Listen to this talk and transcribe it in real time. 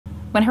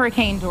When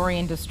Hurricane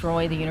Dorian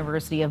destroyed the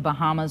University of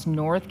Bahama's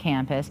North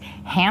Campus,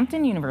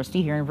 Hampton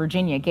University here in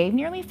Virginia gave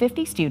nearly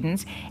 50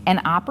 students an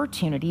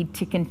opportunity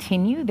to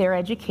continue their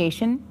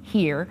education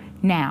here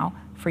now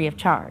free of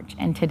charge.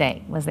 And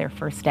today was their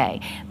first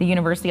day. The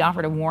university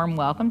offered a warm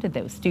welcome to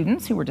those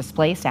students who were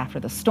displaced after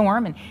the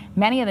storm. And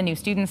many of the new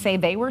students say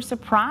they were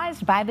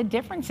surprised by the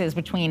differences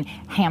between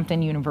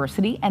Hampton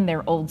University and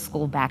their old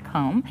school back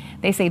home.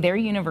 They say their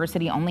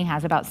university only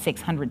has about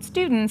 600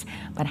 students,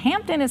 but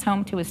Hampton is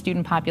home to a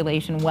student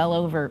population well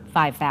over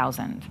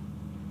 5,000.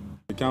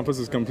 The campus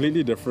is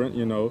completely different,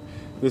 you know.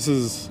 This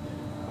is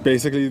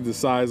basically the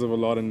size of a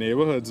lot of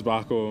neighborhoods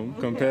back home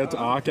compared to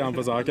our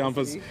campus. Our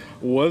campus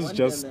was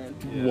just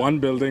one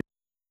building.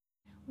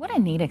 What a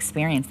neat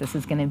experience this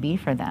is going to be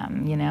for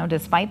them. You know,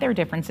 despite their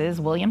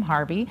differences, William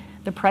Harvey,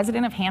 the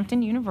president of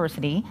Hampton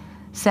University,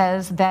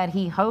 says that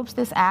he hopes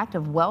this act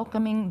of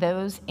welcoming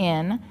those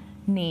in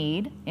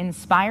need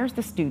inspires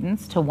the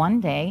students to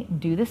one day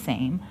do the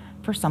same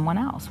for someone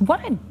else.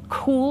 What a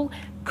cool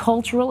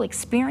cultural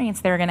experience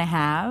they're going to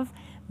have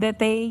that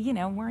they, you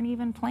know, weren't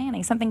even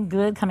planning. Something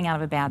good coming out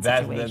of a bad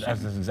situation.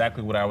 That's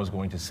exactly what I was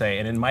going to say.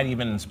 And it might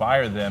even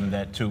inspire them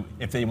that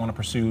if they want to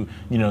pursue,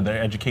 you know,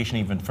 their education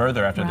even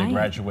further after they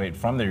graduate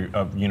from their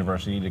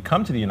university, to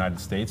come to the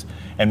United States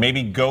and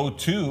maybe go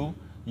to,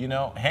 you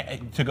know,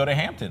 to go to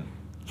Hampton.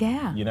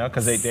 Yeah. You know,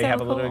 because they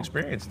have a little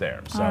experience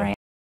there. So.